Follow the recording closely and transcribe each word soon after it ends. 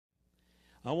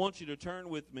I want you to turn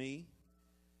with me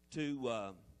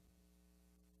to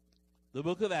the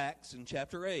book of Acts in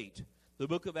chapter 8. The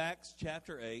book of Acts,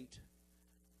 chapter 8.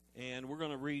 And we're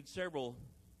going to read several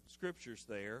scriptures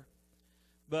there.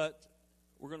 But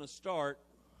we're going to start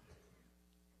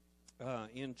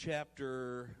in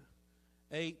chapter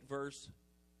 8, verse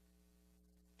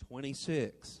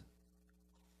 26.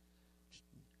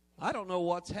 I don't know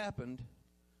what's happened,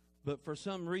 but for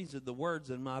some reason the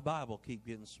words in my Bible keep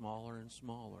getting smaller and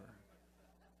smaller.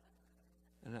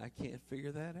 And I can't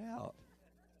figure that out.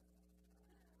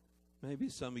 Maybe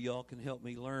some of y'all can help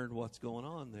me learn what's going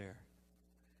on there.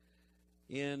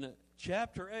 In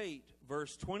chapter 8,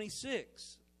 verse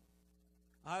 26,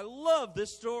 I love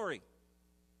this story.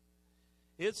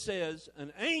 It says,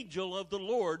 an angel of the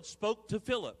Lord spoke to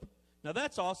Philip. Now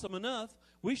that's awesome enough.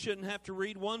 We shouldn't have to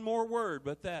read one more word,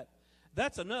 but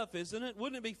that's enough, isn't it?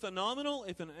 Wouldn't it be phenomenal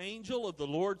if an angel of the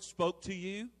Lord spoke to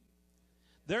you?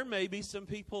 There may be some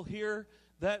people here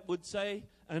that would say,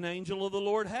 an angel of the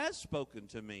Lord has spoken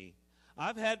to me.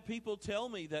 I've had people tell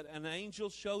me that an angel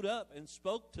showed up and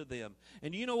spoke to them.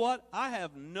 And you know what? I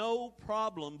have no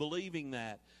problem believing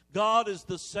that. God is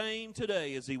the same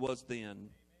today as he was then.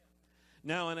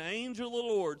 Now an angel of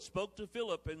the Lord spoke to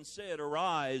Philip and said,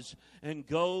 arise and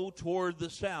go toward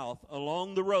the south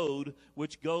along the road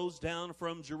which goes down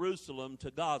from Jerusalem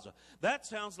to Gaza. That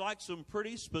sounds like some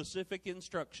pretty specific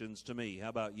instructions to me. How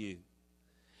about you?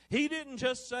 He didn't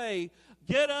just say,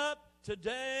 get up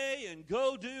today and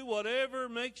go do whatever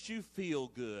makes you feel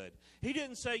good. He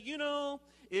didn't say, you know,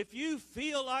 if you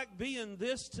feel like being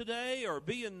this today or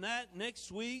being that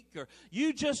next week, or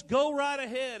you just go right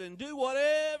ahead and do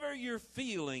whatever your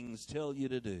feelings tell you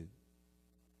to do.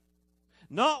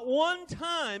 Not one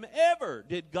time ever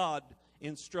did God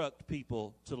instruct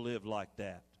people to live like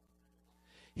that.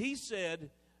 He said,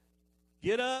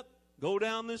 get up, go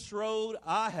down this road.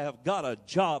 I have got a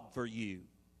job for you.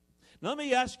 Now, let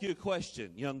me ask you a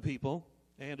question, young people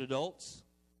and adults.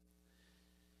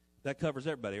 That covers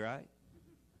everybody, right?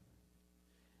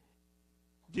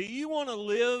 Do you want to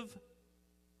live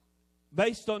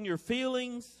based on your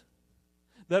feelings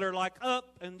that are like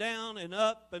up and down and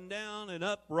up and down and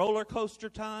up, roller coaster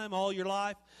time all your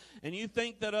life, and you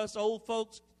think that us old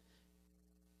folks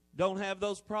don't have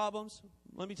those problems?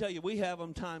 Let me tell you, we have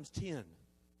them times 10.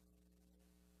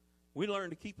 We learn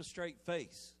to keep a straight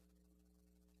face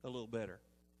a little better.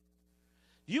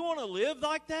 Do you want to live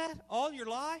like that all your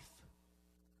life?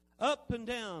 Up and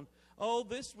down. Oh,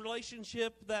 this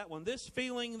relationship, that one. This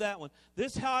feeling, that one.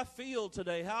 This how I feel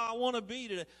today, how I want to be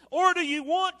today. Or do you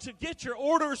want to get your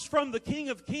orders from the King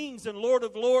of Kings and Lord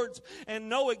of Lords and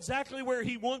know exactly where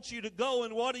he wants you to go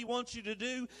and what he wants you to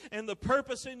do and the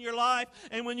purpose in your life?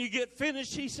 And when you get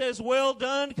finished, he says, well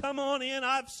done, come on in.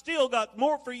 I've still got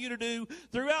more for you to do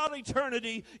throughout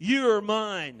eternity. You're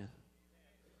mine.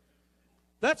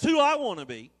 That's who I want to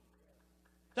be.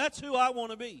 That's who I want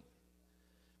to be.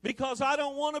 Because I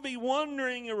don't want to be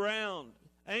wandering around,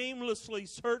 aimlessly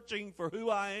searching for who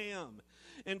I am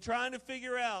and trying to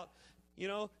figure out,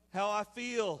 how I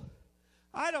feel.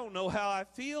 I don't know how I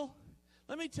feel.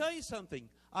 Let me tell you something.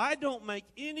 I don't make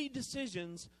any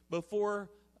decisions before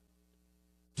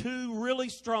 2 really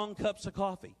strong cups of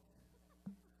coffee.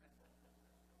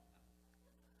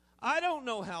 I don't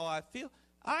know how I feel.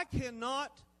 I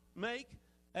cannot make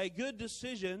a good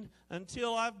decision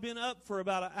until I've been up for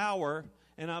about an hour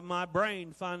and my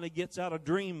brain finally gets out of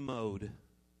dream mode.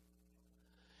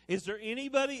 Is there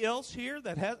anybody else here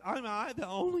that has? Am I the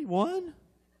only one?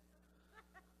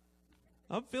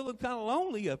 I'm feeling kind of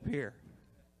lonely up here.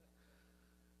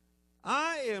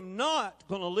 I am not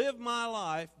going to live my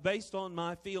life based on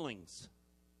my feelings.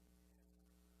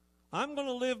 I'm going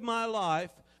to live my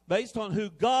life based on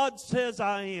who God says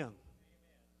I am.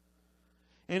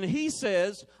 And he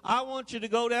says, I want you to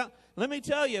go down. Let me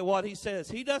tell you what he says.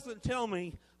 He doesn't tell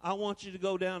me, I want you to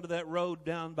go down to that road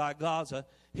down by Gaza.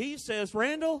 He says,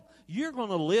 Randall, you're going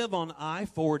to live on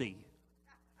I-40.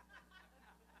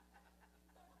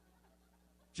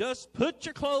 Just put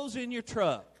your clothes in your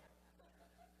truck.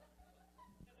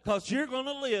 Because you're going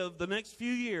to live the next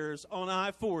few years on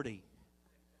I-40.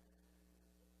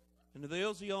 And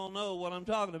those of y'all know what I'm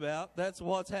talking about, that's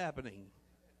what's happening.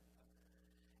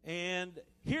 And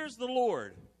here's the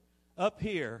Lord up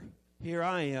here. Here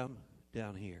I am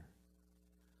down here.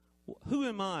 Who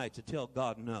am I to tell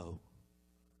God no?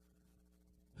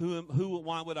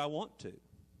 Why would I want to?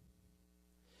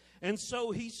 And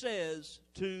so he says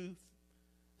to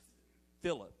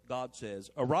Philip, God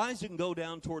says, arise and go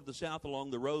down toward the south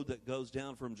along the road that goes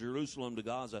down from Jerusalem to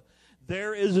Gaza.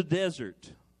 There is a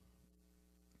desert.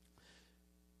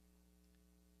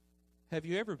 Have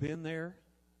you ever been there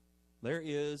There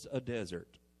is a desert,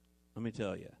 let me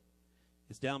tell you.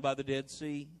 It's down by the Dead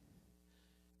Sea.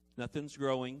 Nothing's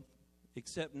growing,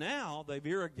 except now they've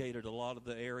irrigated a lot of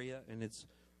the area, and it's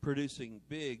producing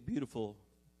big, beautiful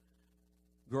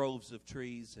groves of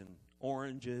trees and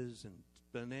oranges and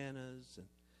bananas.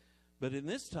 But in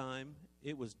this time,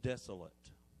 it was desolate.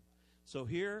 So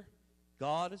here,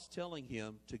 God is telling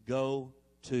him to go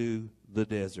to the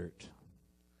desert.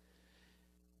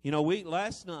 You know,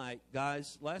 last night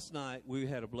we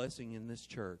had a blessing in this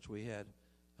church. We had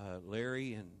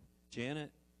Larry and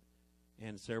Janet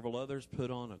and several others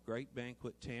put on a great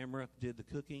banquet. Tamara did the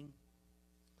cooking.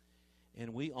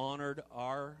 And we honored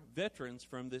our veterans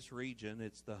from this region.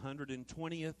 It's the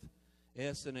 120th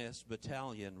S&S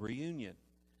Battalion reunion.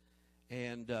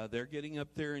 And they're getting up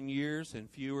there in years and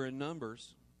fewer in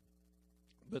numbers.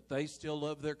 But they still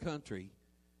love their country,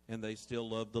 and they still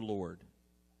love the Lord.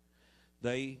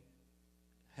 They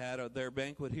had their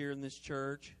banquet here in this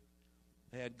church.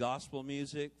 They had gospel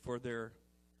music for their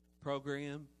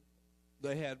program.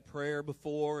 They had prayer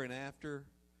before and after.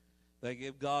 They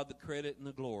give God the credit and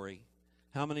the glory.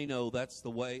 How many know that's the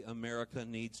way America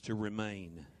needs to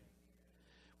remain?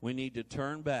 We need to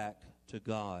turn back to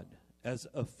God as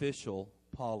official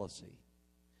policy.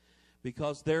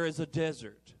 Because there is a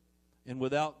desert, and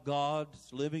without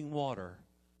God's living water,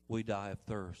 we die of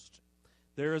thirst.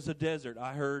 There is a desert.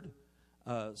 I heard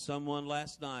someone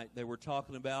last night, they were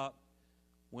talking about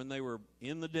when they were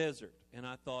in the desert. And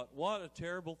I thought, what a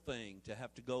terrible thing to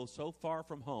have to go so far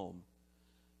from home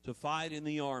to fight in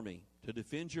the army, to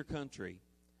defend your country,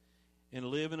 and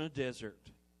live in a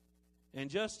desert. And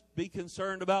just be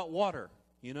concerned about water,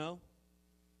 you know.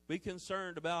 Be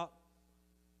concerned about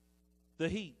the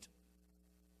heat.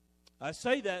 I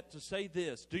say that to say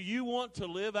this. Do you want to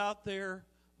live out there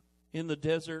in the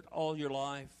desert all your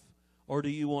life? Or do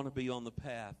you want to be on the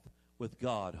path with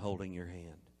God holding your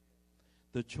hand?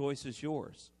 The choice is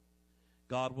yours.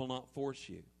 God will not force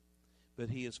you, but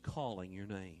He is calling your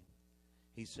name.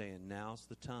 He's saying, now's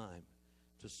the time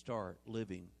to start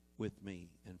living with me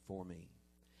and for me.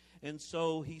 And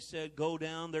so He said, go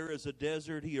down, there is a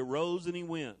desert. He arose and He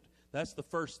went. That's the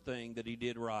first thing that He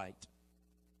did right.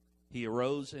 He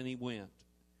arose and He went.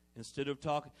 Instead of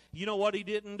talking, you know what He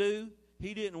didn't do?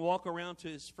 He didn't walk around to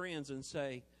His friends and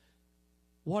say,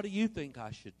 what do you think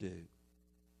I should do?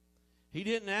 He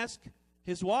didn't ask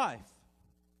his wife.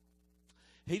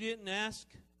 He didn't ask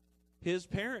his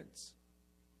parents.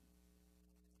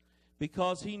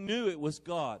 Because he knew it was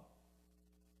God.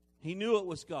 He knew it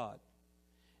was God.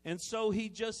 And so he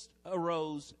just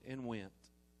arose and went.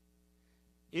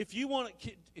 If you want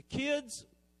kids,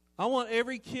 I want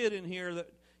every kid in here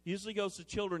that usually goes to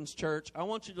children's church, I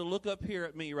want you to look up here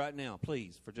at me right now,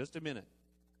 please, for just a minute.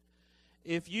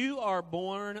 If you are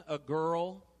born a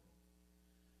girl,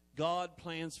 God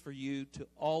plans for you to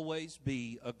always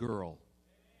be a girl.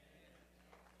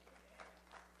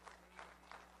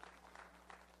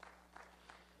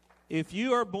 If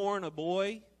you are born a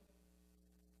boy,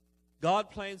 God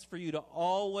plans for you to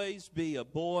always be a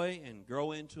boy and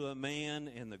grow into a man,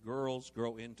 and the girls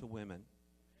grow into women.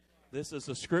 This is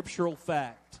a scriptural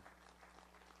fact.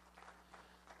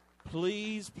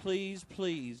 Please, please,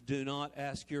 please do not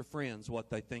ask your friends what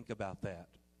they think about that.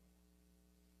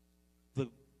 The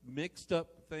mixed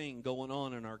up thing going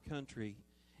on in our country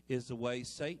is the way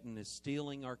Satan is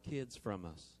stealing our kids from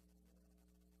us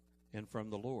and from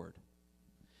the Lord.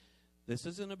 This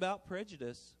isn't about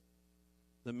prejudice.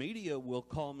 The media will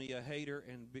call me a hater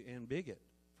and bigot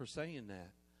for saying that.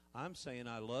 I'm saying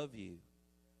I love you.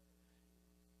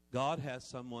 God has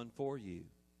someone for you.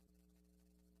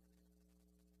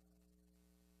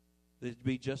 It'd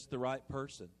be just the right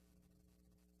person.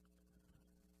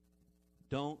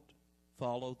 Don't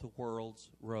follow the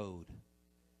world's road.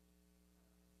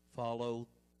 Follow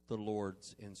the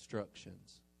Lord's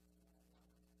instructions,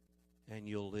 and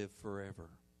you'll live forever.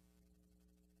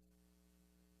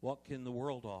 What can the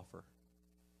world offer?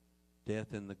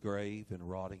 Death in the grave and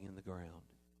rotting in the ground.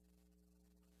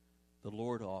 The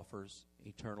Lord offers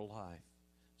eternal life.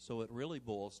 So it really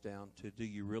boils down to, do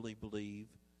you really believe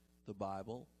the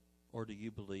Bible, or do you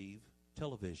believe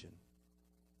television?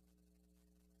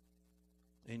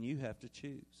 And you have to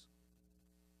choose.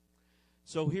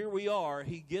 So here we are.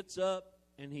 He gets up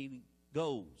and he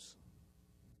goes.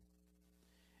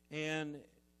 And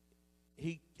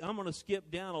I'm going to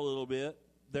skip down a little bit.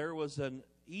 There was an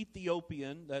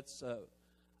Ethiopian, that's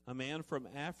a man from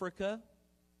Africa.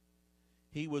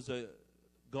 He was a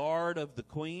guard of the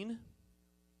queen.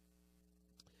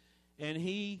 And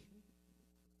he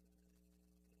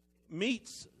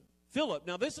meets Philip.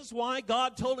 Now, this is why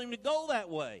God told him to go that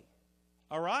way.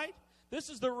 All right? This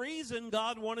is the reason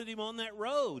God wanted him on that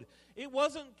road. It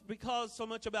wasn't because so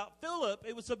much about Philip.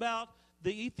 It was about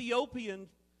the Ethiopian.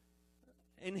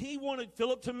 And he wanted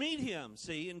Philip to meet him,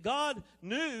 see. And God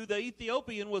knew the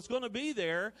Ethiopian was going to be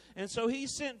there. And so he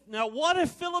sent. Now, what if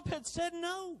Philip had said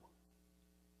no?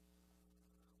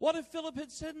 What if Philip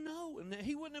had said no? And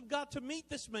he wouldn't have got to meet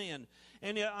this man.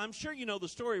 And I'm sure you know the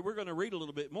story. We're going to read a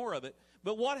little bit more of it.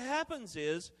 But what happens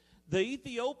is the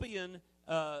Ethiopian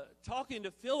talking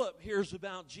to Philip hears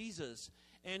about Jesus.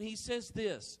 And he says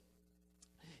this.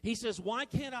 He says, why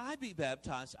can't I be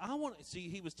baptized? I want to see.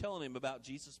 He was telling him about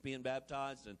Jesus being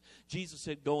baptized, and Jesus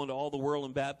said, go into all the world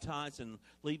and baptize and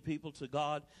lead people to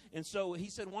God. And so he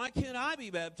said, why can't I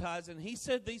be baptized? And he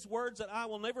said these words that I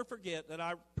will never forget, that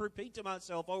I repeat to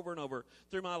myself over and over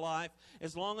through my life.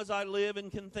 As long as I live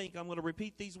and can think, I'm going to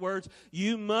repeat these words.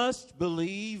 You must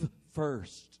believe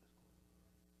first.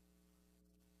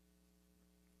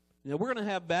 Now, we're going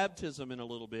to have baptism in a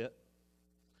little bit.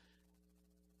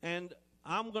 And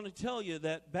I'm going to tell you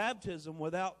that baptism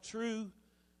without true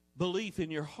belief in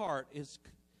your heart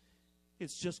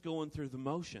it's just going through the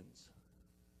motions.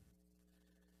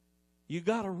 You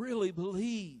got to really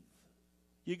believe.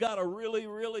 You got to really,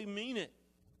 really mean it.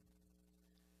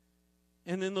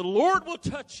 And then the Lord will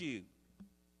touch you.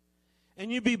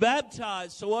 And you be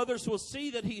baptized so others will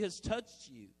see that He has touched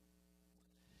you.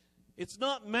 It's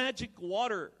not magic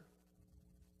water.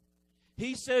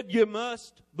 He said you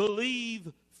must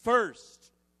believe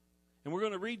first. And we're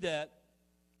going to read that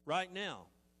right now.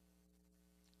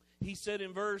 He said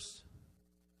in verse,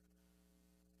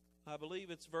 I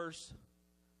believe it's verse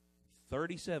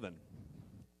 37.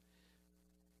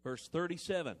 Verse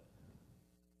 37.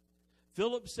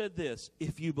 Philip said this,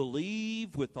 if you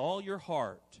believe with all your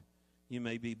heart, you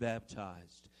may be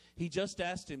baptized. He just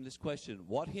asked him this question,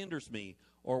 what hinders me?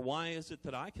 Or why is it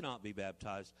that I cannot be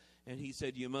baptized? And he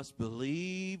said, you must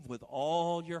believe with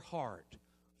all your heart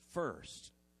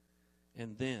first,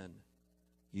 and then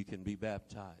you can be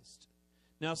baptized.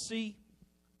 Now, see,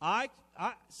 I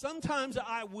sometimes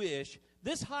I wish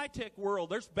this high-tech world,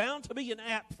 there's bound to be an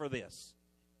app for this.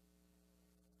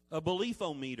 A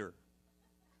beliefometer.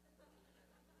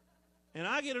 And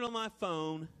I get it on my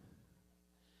phone,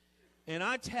 and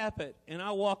I tap it, and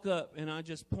I walk up, and I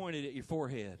just point it at your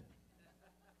forehead.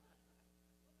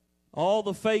 All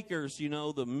the fakers, you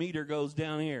know, the meter goes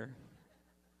down here.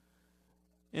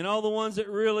 And all the ones that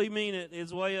really mean it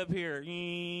is way up here.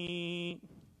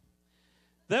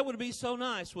 That would be so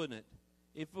nice, wouldn't it?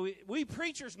 If we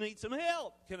preachers need some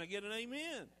help. Can I get an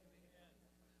amen?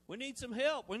 We need some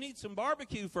help. We need some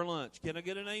barbecue for lunch. Can I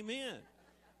get an amen?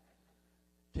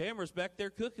 Tamara's back there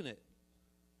cooking it.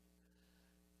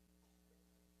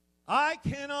 I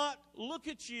cannot look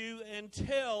at you and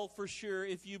tell for sure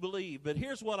if you believe. But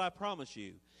here's what I promise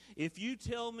you. If you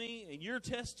tell me and your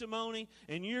testimony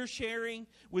and you're sharing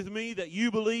with me that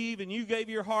you believe and you gave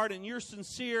your heart and you're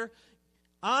sincere,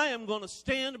 I am going to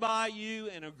stand by you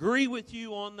and agree with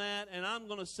you on that. And I'm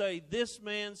going to say this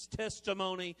man's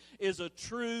testimony is a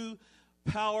true,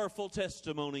 powerful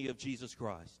testimony of Jesus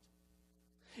Christ.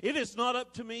 It is not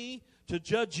up to me to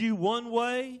judge you one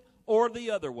way or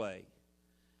the other way.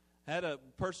 I had a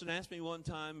person ask me one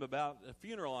time about a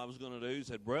funeral I was going to do. He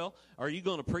said, well, are you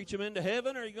going to preach them into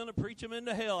heaven or are you going to preach them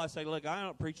into hell? I say, look, I'm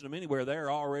not preaching them anywhere. They're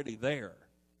already there.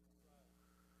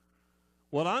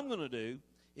 What I'm going to do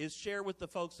is share with the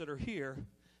folks that are here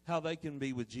how they can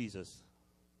be with Jesus.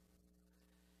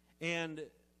 And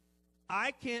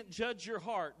I can't judge your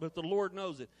heart, but the Lord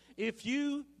knows it. If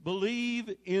you believe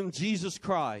in Jesus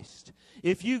Christ,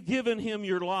 if you've given Him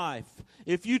your life,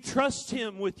 if you trust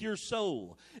Him with your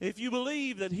soul, if you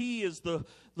believe that He is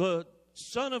the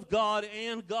Son of God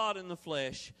and God in the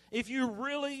flesh, if you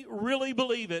really, really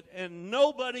believe it and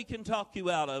nobody can talk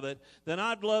you out of it, then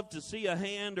I'd love to see a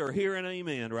hand or hear an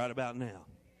amen right about now.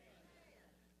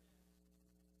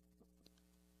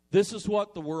 This is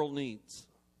what the world needs.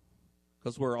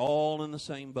 Because we're all in the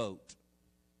same boat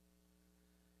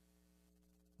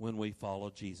when we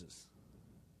follow Jesus.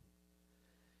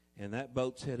 And that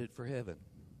boat's headed for heaven.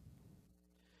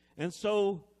 And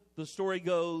so the story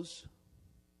goes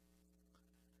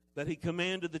that he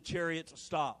commanded the chariot to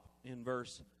stop in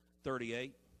verse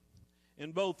 38.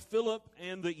 And both Philip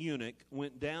and the eunuch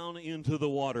went down into the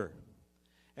water,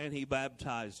 and he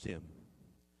baptized him.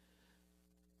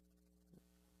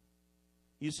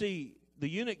 You see, the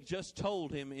eunuch just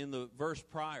told him in the verse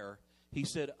prior, he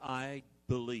said, I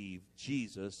believe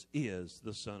Jesus is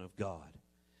the Son of God.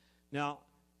 Now,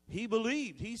 He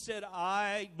believed. He said,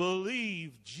 I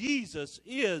believe Jesus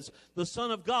is the Son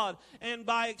of God. And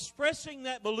by expressing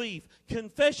that belief,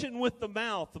 confession with the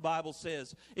mouth, the Bible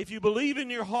says, if you believe in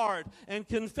your heart and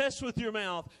confess with your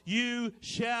mouth, you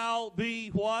shall be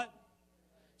what?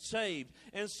 Saved.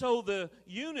 And so the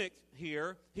eunuch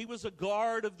here, he was a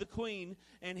guard of the queen,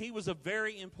 and he was a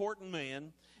very important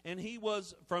man, and he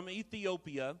was from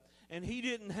Ethiopia. And he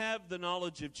didn't have the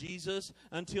knowledge of Jesus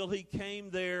until he came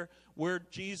there where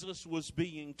Jesus was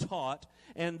being taught.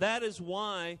 And that is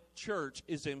why church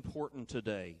is important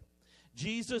today.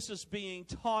 Jesus is being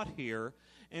taught here,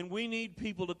 and we need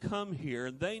people to come here,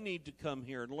 and they need to come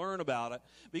here and learn about it,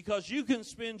 because you can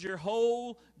spend your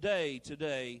whole day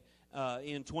today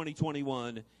in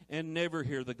 2021 and never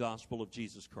hear the gospel of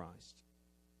Jesus Christ.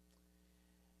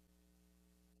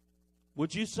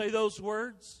 Would you say those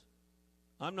words?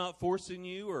 I'm not forcing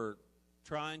you or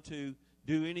trying to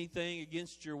do anything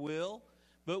against your will,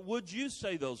 but would you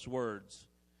say those words?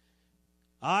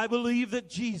 I believe that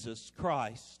Jesus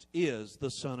Christ is the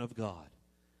Son of God.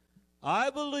 I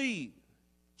believe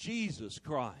Jesus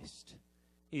Christ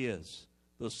is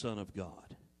the Son of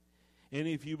God. And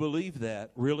if you believe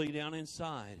that really down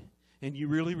inside, and you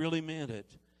really, really meant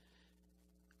it,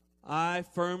 I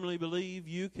firmly believe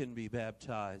you can be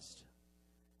baptized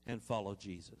and follow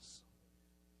Jesus.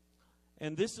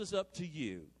 And this is up to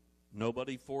you.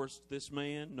 Nobody forced this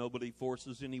man. Nobody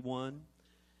forces anyone.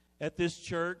 At this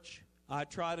church, I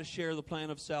try to share the plan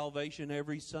of salvation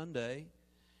every Sunday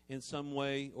in some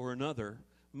way or another.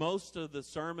 Most of the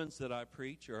sermons that I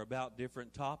preach are about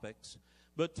different topics.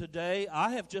 But today,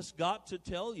 I have just got to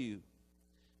tell you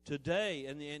today,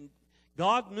 and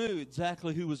God knew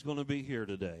exactly who was going to be here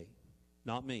today,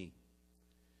 not me.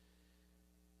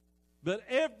 But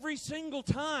every single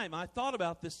time I thought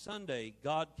about this Sunday,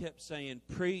 God kept saying,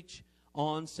 preach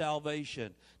on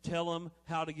salvation. Tell them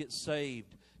how to get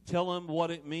saved. Tell them what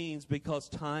it means, because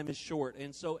time is short.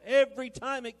 And so every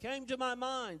time it came to my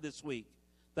mind this week,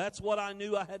 that's what I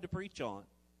knew I had to preach on.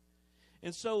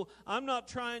 And so I'm not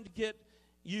trying to get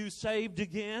you saved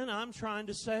again. I'm trying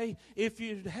to say, if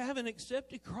you haven't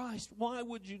accepted Christ, why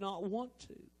would you not want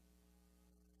to?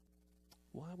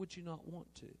 Why would you not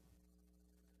want to?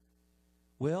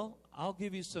 Well, I'll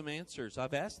give you some answers.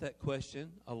 I've asked that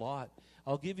question a lot.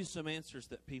 I'll give you some answers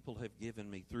that people have given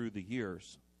me through the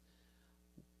years.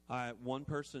 One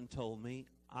person told me,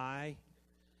 I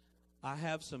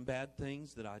have some bad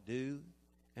things that I do,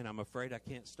 and I'm afraid I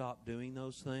can't stop doing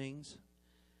those things,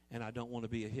 and I don't want to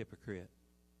be a hypocrite.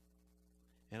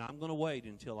 And I'm going to wait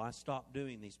until I stop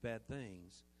doing these bad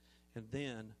things, and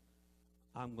then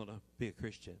I'm going to be a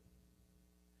Christian.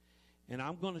 And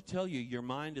I'm going to tell you, your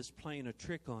mind is playing a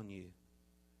trick on you.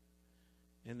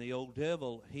 And the old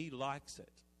devil, he likes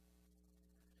it,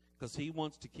 because he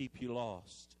wants to keep you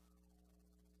lost.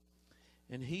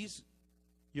 And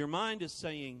your mind is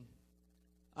saying,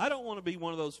 I don't want to be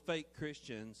one of those fake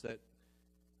Christians that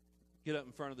get up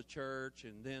in front of the church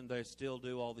and then they still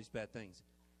do all these bad things.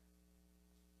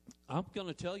 I'm going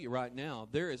to tell you right now,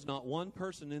 there is not one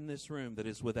person in this room that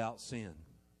is without sin.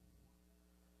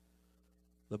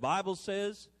 The Bible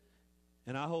says,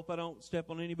 and I hope I don't step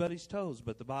on anybody's toes,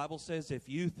 but the Bible says if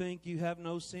you think you have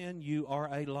no sin, you are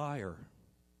a liar.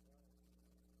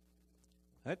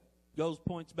 That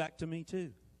points back to me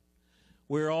too.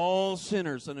 We're all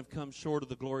sinners and have come short of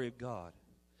the glory of God.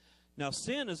 Now,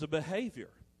 sin is a behavior.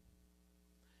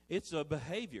 It's a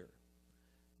behavior.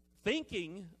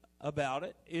 Thinking about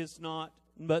it is not,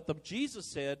 but Jesus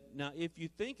said, now if you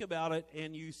think about it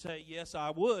and you say, yes,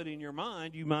 I would in your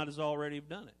mind, you might as well already have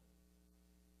done it.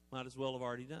 Might as well have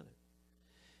already done it.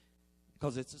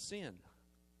 Because it's a sin.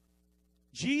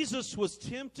 Jesus was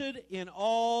tempted in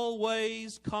all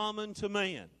ways common to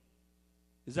man.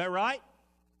 Is that right?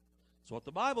 That's what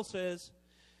the Bible says.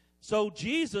 So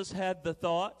Jesus had the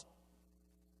thought.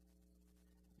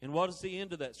 And what is the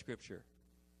end of that scripture?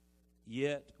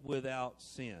 Yet without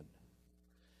sin.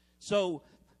 So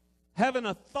having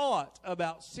a thought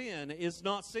about sin is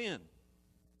not sin.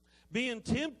 Being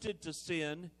tempted to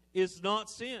sin is not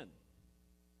sin.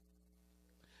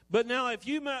 But now if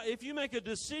you make a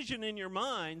decision in your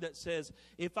mind that says,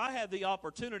 if I had the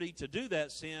opportunity to do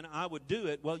that sin, I would do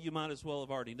it, well, you might as well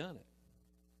have already done it.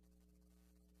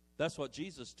 That's what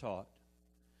Jesus taught.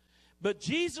 But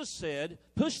Jesus said,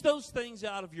 push those things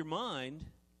out of your mind,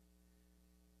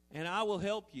 and I will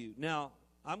help you. Now,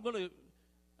 I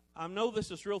know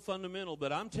this is real fundamental,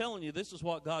 but I'm telling you, this is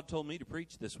what God told me to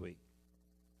preach this week.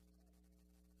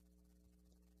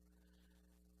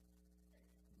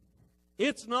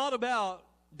 It's not about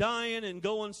dying and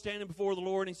going, standing before the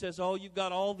Lord, and he says, oh, you've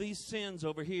got all these sins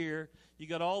over here. You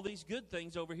got all these good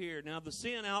things over here. Now the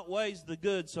sin outweighs the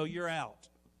good, so you're out.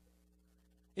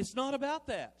 It's not about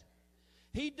that.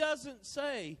 He doesn't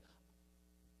say,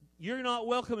 you're not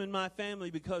welcome in my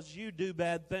family because you do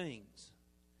bad things.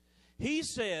 He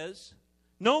says,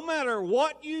 no matter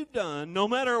what you've done, no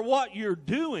matter what you're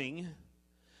doing,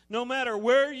 no matter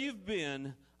where you've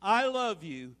been, I love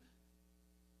you.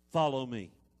 Follow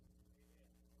me.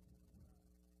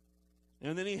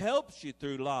 And then he helps you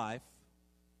through life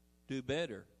do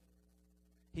better.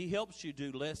 He helps you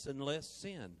do less and less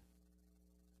sin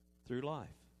through life.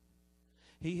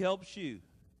 He helps you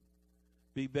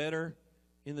be better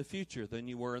in the future than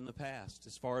you were in the past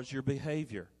as far as your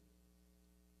behavior.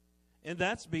 And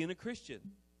that's being a Christian,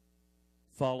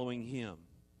 following Him,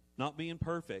 not being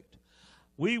perfect.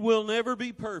 We will never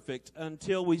be perfect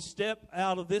until we step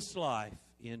out of this life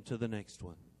into the next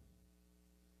one.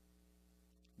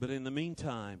 But in the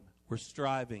meantime, we're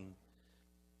striving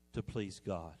to please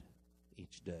God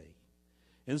each day.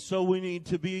 And so we need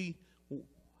to be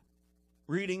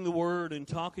reading the Word and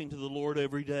talking to the Lord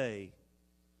every day.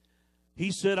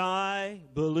 He said, I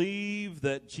believe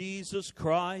that Jesus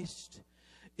Christ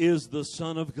is the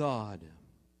Son of God.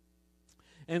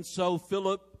 And so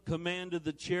Philip commanded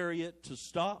the chariot to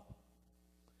stop,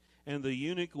 and the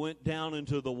eunuch went down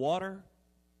into the water,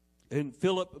 and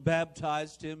Philip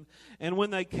baptized him. And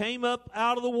when they came up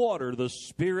out of the water, the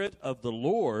Spirit of the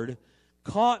Lord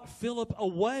caught Philip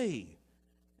away,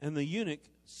 and the eunuch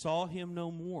saw him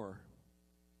no more.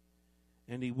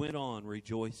 And he went on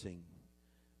rejoicing.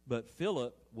 But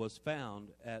Philip was found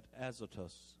at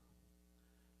Azotus.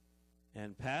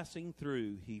 And passing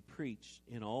through, he preached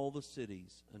in all the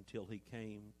cities until he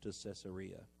came to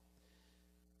Caesarea.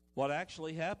 What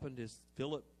actually happened is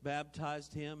Philip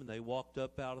baptized him, and they walked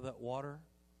up out of that water,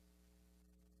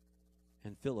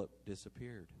 and Philip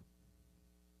disappeared.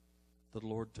 The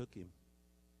Lord took him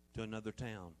to another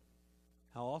town.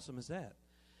 How awesome is that?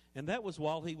 And that was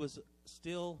while he was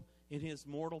still in his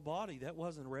mortal body. That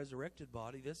wasn't a resurrected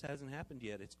body. This hasn't happened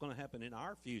yet. It's going to happen in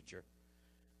our future.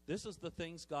 This is the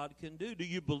things God can do. Do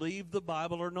you believe the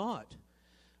Bible or not?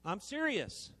 I'm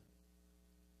serious.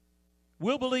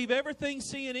 We'll believe everything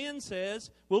CNN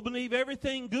says. We'll believe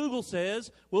everything Google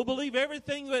says. We'll believe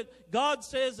everything that God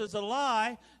says is a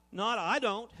lie. Not I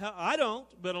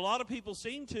don't, but a lot of people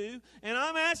seem to. And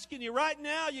I'm asking you right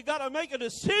now, you got to make a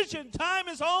decision. Time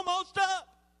is almost up.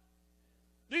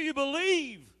 Do you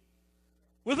believe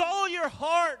with all your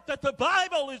heart that the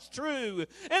Bible is true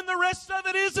and the rest of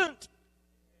it isn't?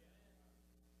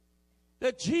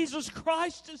 That Jesus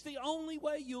Christ is the only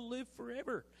way you'll live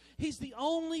forever. He's the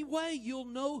only way you'll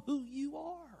know who you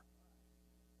are.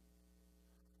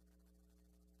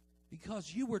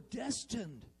 Because you were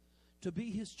destined to be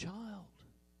His child.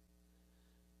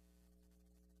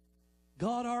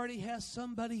 God already has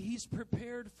somebody He's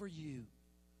prepared for you.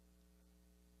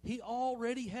 He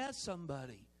already has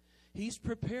somebody He's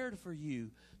prepared for you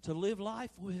to live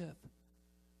life with.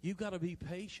 You've got to be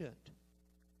patient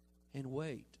and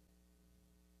wait.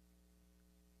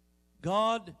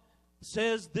 God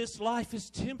says this life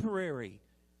is temporary.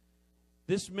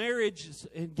 This marriage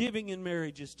and giving in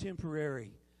marriage is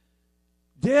temporary.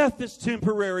 Death is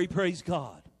temporary, praise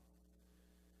God.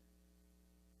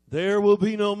 There will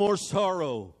be no more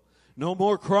sorrow, no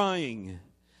more crying.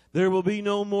 There will be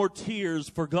no more tears,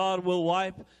 for God will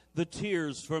wipe the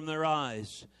tears from their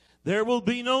eyes. There will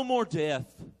be no more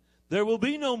death. There will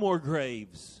be no more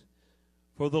graves,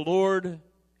 for the Lord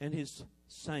and His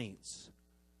saints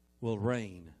will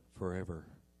reign forever.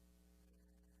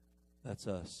 That's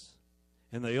us.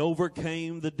 And they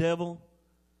overcame the devil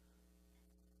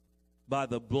by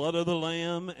the blood of the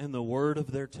Lamb and the word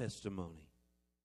of their testimony.